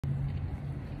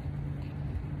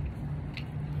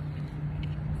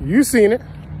You seen it.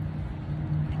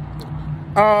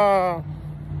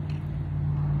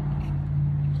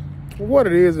 What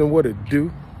it is and what it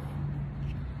do.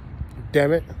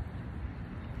 Damn it.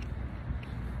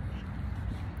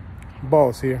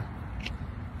 Boss here.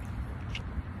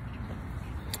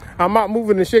 I'm out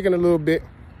moving and shaking a little bit.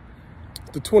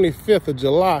 It's the 25th of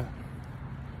July.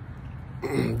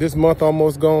 This month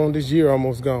almost gone. This year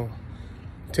almost gone.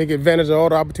 Take advantage of all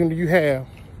the opportunity you have.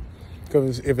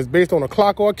 Because if it's based on a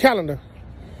clock or a calendar,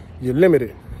 you're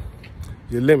limited.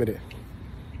 You're limited.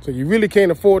 So you really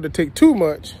can't afford to take too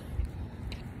much,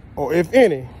 or if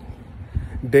any,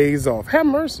 days off. Have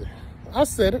mercy. I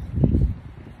said it.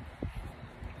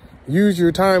 Use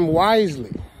your time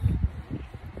wisely.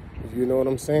 You know what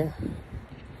I'm saying?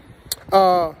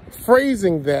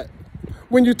 Phrasing that.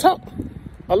 When you talk,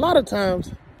 a lot of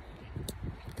times,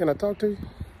 can I talk to you?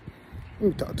 Let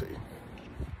me talk to you.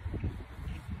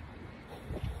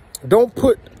 Don't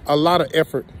put a lot of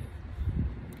effort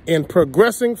in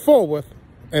progressing forward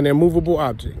an immovable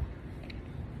object.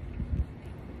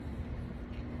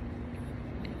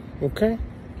 Okay?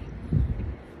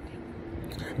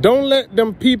 Don't let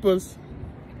them peoples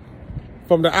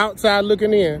from the outside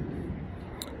looking in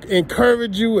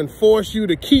encourage you and force you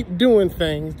to keep doing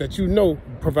things that you know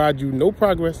provide you no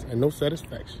progress and no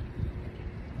satisfaction.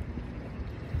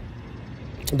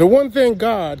 The one thing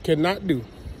God cannot do,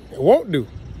 and won't do,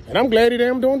 and I'm glad he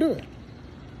damn don't do it,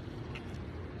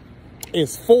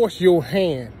 is force your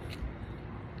hand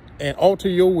and alter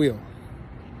your will.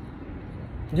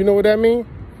 You know what that means?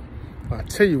 I'll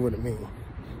tell you what it means.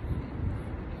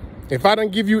 If I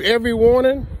don't give you every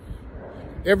warning,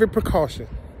 every precaution,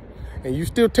 and you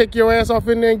still take your ass off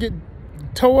in there and get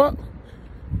tore up,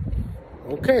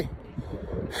 okay.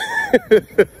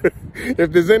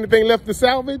 If there's anything left to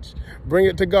salvage, bring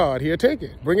it to God. He'll take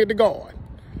it. Bring it to God.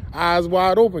 Eyes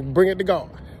wide open, bring it to God.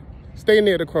 Stay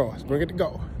near the cross, bring it to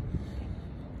God.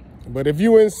 But if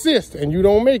you insist and you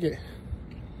don't make it,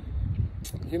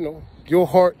 you know, your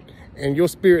heart and your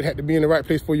spirit had to be in the right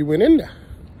place before you went in there.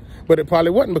 But it probably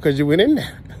wasn't because you went in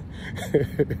there.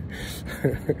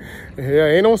 Yeah,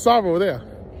 ain't no sorrow there.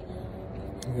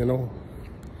 You know,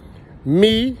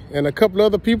 me and a couple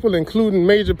other people, including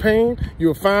Major Payne,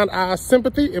 you'll find our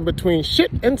sympathy in between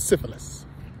shit and syphilis.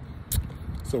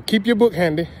 So keep your book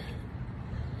handy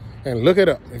and look it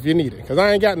up if you need it, because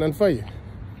I ain't got nothing for you.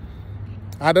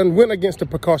 I done went against the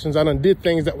precautions. I done did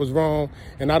things that was wrong,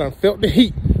 and I done felt the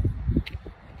heat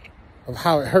of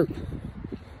how it hurt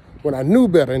when I knew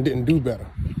better and didn't do better.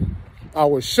 I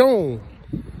was shown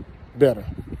better,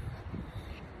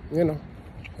 you know,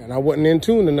 and I wasn't in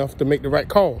tune enough to make the right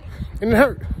call. And it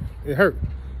hurt. It hurt.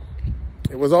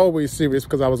 It was always serious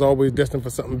because I was always destined for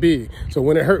something big. So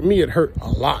when it hurt me, it hurt a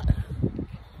lot.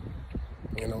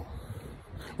 You know,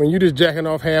 when you just jacking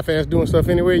off half-ass doing stuff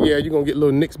anyway, yeah, you're going to get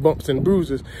little nicks, bumps, and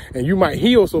bruises. And you might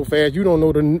heal so fast, you don't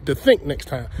know to think next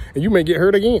time. And you may get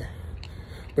hurt again.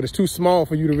 But it's too small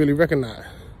for you to really recognize.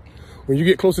 When you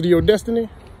get closer to your destiny,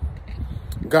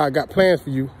 God got plans for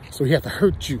you, so he has to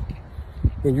hurt you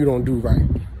when you don't do right.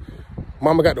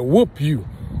 Mama got to whoop you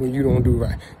when you don't do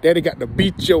right. Daddy got to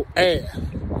beat your ass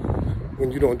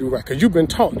when you don't do right. Because you've been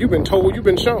taught, you've been told, you've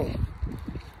been shown.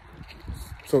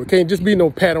 So it can't just be no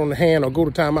pat on the hand or go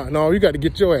to timeout. No, you got to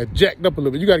get your ass jacked up a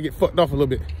little bit. You got to get fucked off a little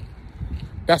bit.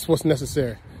 That's what's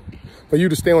necessary for you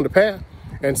to stay on the path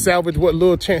and salvage what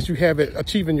little chance you have at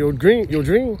achieving your dreams.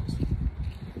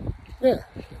 Yeah,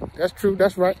 that's true.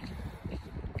 That's right.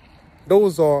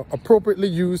 Those are appropriately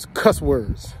used cuss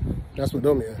words. That's what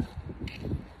them is.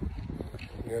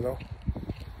 You know?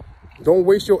 Don't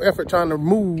waste your effort trying to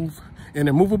move an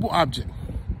immovable object.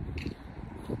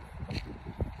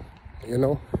 You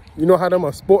know how them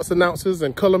are sports announcers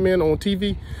and color men on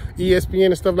TV, ESPN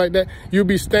and stuff like that? You'll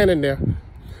be standing there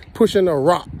pushing a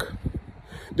rock.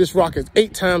 This rock is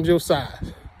 8 times your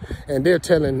size. And they're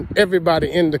telling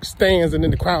everybody in the stands and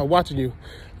in the crowd watching you,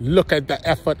 look at the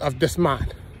effort of this man.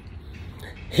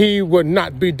 He will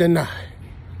not be denied.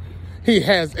 He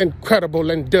has incredible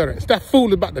endurance. That fool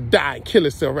is about to die and kill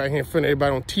himself right here in front of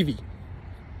everybody on TV.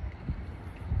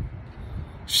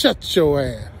 Shut your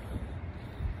ass.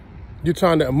 You're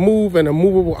trying to move an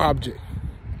immovable object.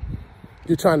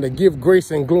 You're trying to give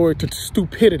grace and glory to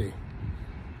stupidity.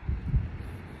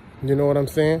 You know what I'm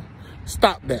saying?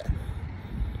 Stop that.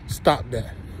 Stop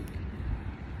that.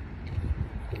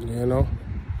 You know?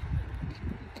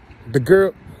 The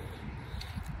girl...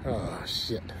 Oh,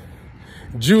 shit.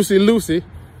 Juicy Lucy,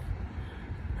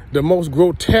 the most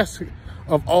grotesque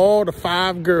of all the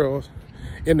 5 girls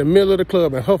in the middle of the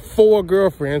club, and her 4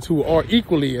 girlfriends who are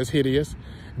equally as hideous,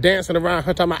 dancing around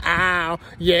her, talking about, ow,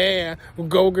 yeah,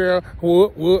 go girl,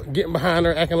 whoop, getting behind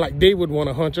her, acting like they would want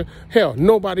to hunt her. Hell,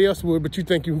 nobody else would, but you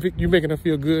think you making her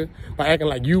feel good by acting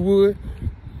like you would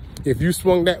if you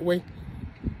swung that way?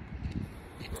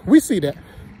 We see that.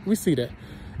 We see that.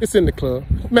 It's in the club.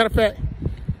 Matter of fact,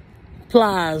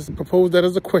 Plies proposed that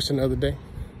as a question the other day.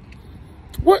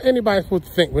 What anybody supposed to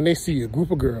think when they see a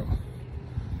group of girls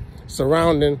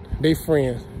surrounding their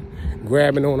friends,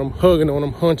 grabbing on them, hugging on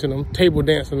them, hunching them, table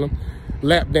dancing them,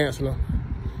 lap dancing them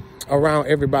around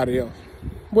everybody else?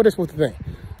 What are they supposed to think?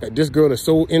 That this girl is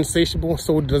so insatiable,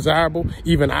 so desirable,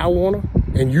 even I want her,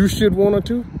 and you should want her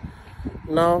too?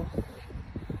 No.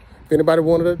 If anybody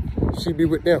wanted her, she'd be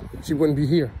with them. She wouldn't be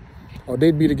here. Or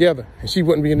they'd be together, and she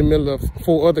wouldn't be in the middle of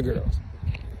 4 other girls.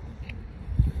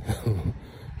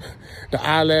 The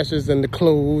eyelashes and the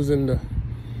clothes and the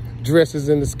dresses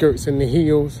and the skirts and the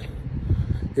heels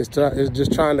is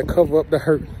just trying to cover up the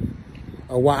hurt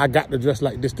of why I got to dress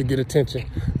like this to get attention,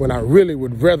 when I really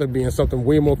would rather be in something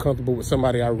way more comfortable with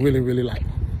somebody I really, really like.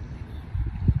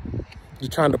 You're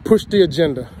trying to push the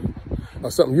agenda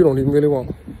of something you don't even really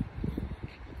want.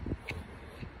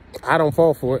 I don't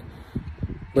fall for it,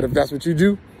 but if that's what you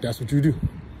do, that's what you do.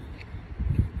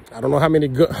 I don't know how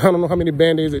many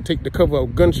Band-Aids it take to cover a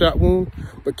gunshot wound,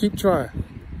 but keep trying.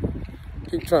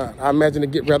 Keep trying. I imagine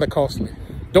it get rather costly.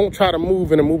 Don't try to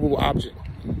move an immovable object.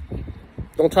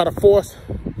 Don't try to force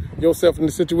yourself in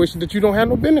a situation that you don't have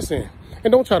no business in.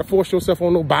 And don't try to force yourself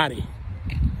on nobody.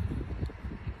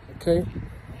 Okay?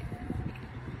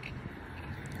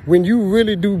 When you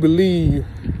really do believe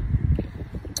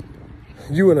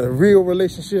you in a real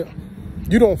relationship,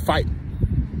 you don't fight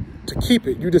to keep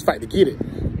it. You just fight to get it.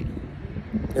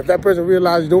 If that person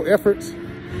realizes your efforts,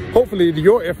 hopefully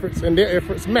your efforts and their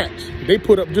efforts match. They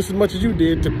put up just as much as you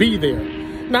did to be there.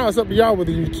 Now it's up to y'all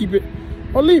whether you keep it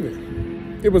or leave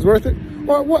it. It was worth it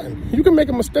or it wasn't. You can make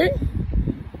a mistake.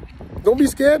 Don't be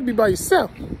scared to be by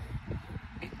yourself.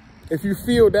 If you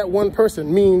feel that one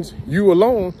person means you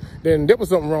alone, then there was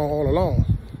something wrong all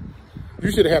along. You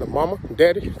should have had a mama,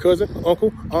 daddy, cousin,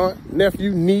 uncle, aunt,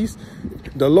 nephew, niece,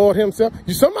 the Lord himself.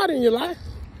 You somebody in your life.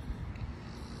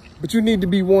 But you need to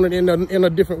be wanted in a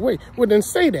different way. Well, then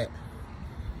say that.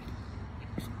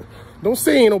 Don't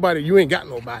say ain't nobody, you ain't got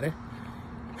nobody.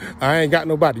 I ain't got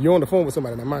nobody. You're on the phone with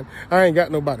somebody. I ain't got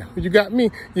nobody. But you got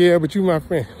me. Yeah, but you my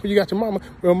friend. Well, you got your mama.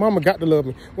 Well, mama got to love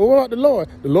me. Well, what about the Lord?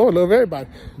 The Lord love everybody.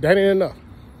 That ain't enough.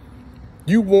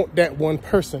 You want that one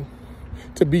person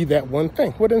to be that one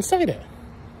thing. Well, then say that.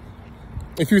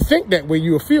 If you think that way,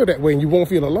 you'll feel that way and you won't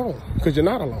feel alone, because you're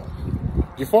not alone.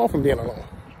 You're far from being alone.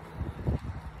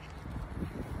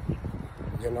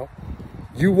 You know,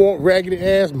 you want raggedy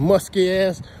ass, musky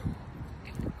ass.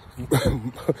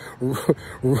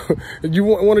 You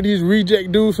want one of these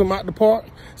reject dudes from out the park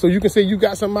so you can say you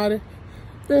got somebody?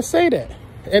 Then say that.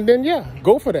 And then, yeah,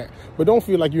 go for that. But don't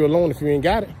feel like you're alone if you ain't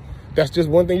got it. That's just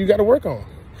one thing you got to work on.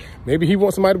 Maybe he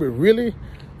wants somebody with really,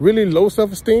 really low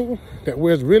self-esteem, that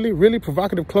wears really, really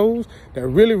provocative clothes, that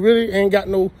really, really ain't got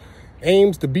no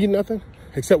aims to be nothing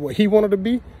except what he wanted to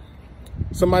be.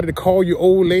 Somebody to call you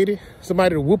old lady,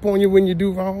 somebody to whoop on you when you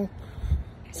do wrong,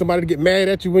 somebody to get mad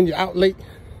at you when you're out late.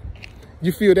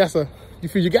 You feel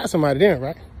you got somebody then,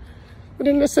 right? But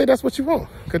then let's say that's what you want,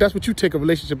 because that's what you take a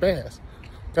relationship as.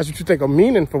 That's what you think a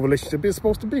meaningful relationship is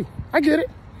supposed to be. I get it.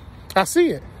 I see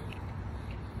it.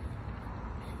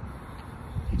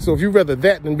 So if you rather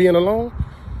that than being alone,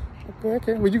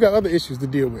 okay, well, you got other issues to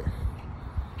deal with.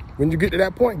 When you get to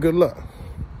that point, good luck.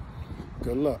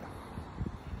 Good luck.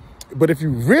 But if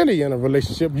you're really in a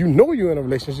relationship, you know you're in a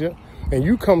relationship, and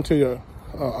you come to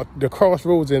the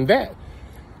crossroads in that,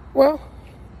 well,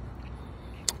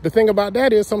 the thing about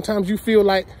that is sometimes you feel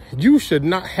like you should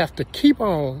not have to keep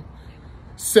on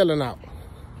selling out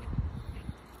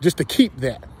just to keep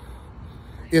that.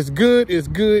 It's good, it's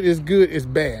good, it's good, it's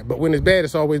bad. But when it's bad,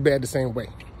 it's always bad the same way.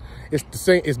 It's the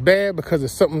same. It's bad because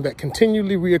it's something that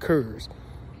continually reoccurs.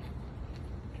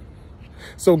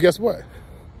 So guess what?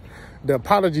 The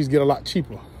apologies get a lot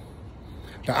cheaper.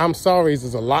 The I'm sorry's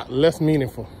is a lot less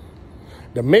meaningful.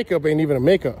 The makeup ain't even a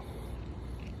makeup.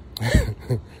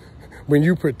 When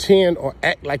you pretend or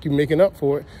act like you're making up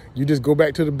for it, you just go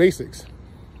back to the basics.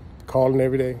 Calling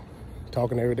every day,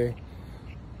 talking every day,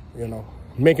 you know,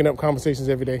 making up conversations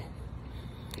every day.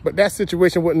 But that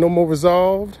situation wasn't no more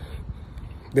resolved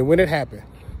than when it happened.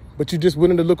 But you just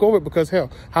willing to look over it because, hell,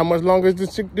 how much longer is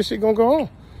this shit gonna go on?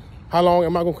 How long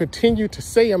am I gonna continue to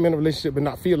say I'm in a relationship but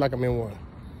not feel like I'm in one?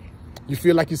 You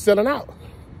feel like you're selling out.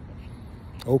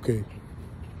 Okay.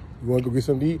 You wanna go get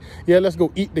something to eat? Yeah, let's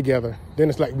go eat together. Then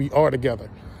it's like we are together.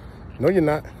 No, you're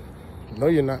not. No,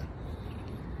 you're not.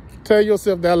 Tell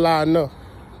yourself that lie enough.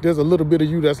 There's a little bit of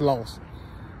you that's lost.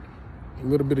 A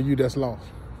little bit of you that's lost.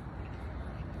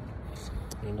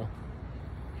 You know?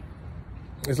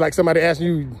 It's like somebody asking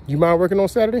you, you mind working on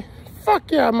Saturday?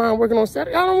 Fuck yeah, I mind working on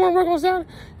Saturday. I don't want to work on Saturday.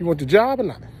 You want your job or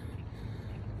not?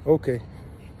 Okay.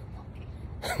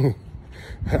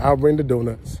 I'll bring the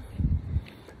donuts.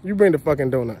 You bring the fucking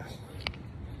donuts.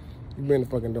 You bring the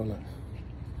fucking donuts.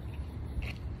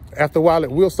 After a while,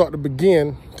 it will start to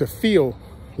begin to feel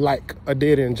like a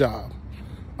dead-end job,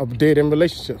 a dead-end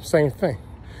relationship. Same thing.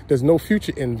 There's no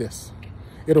future in this.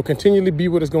 It'll continually be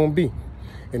what it's going to be.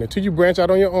 And until you branch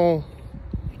out on your own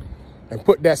and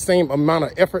put that same amount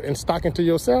of effort and stock into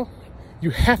yourself, you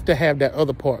have to have that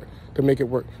other part to make it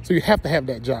work. So you have to have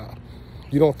that job.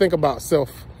 You don't think about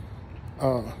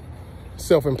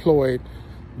self-employed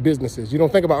businesses. You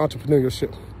don't think about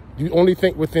entrepreneurship. You only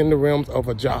think within the realms of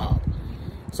a job.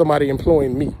 Somebody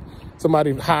employing me.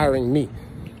 Somebody hiring me.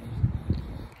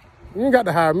 You ain't got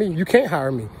to hire me. You can't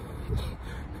hire me.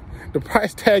 The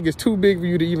price tag is too big for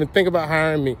you to even think about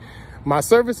hiring me. My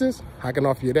services, I can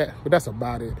offer you that, but that's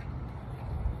about it.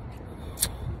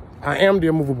 I am the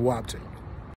immovable object.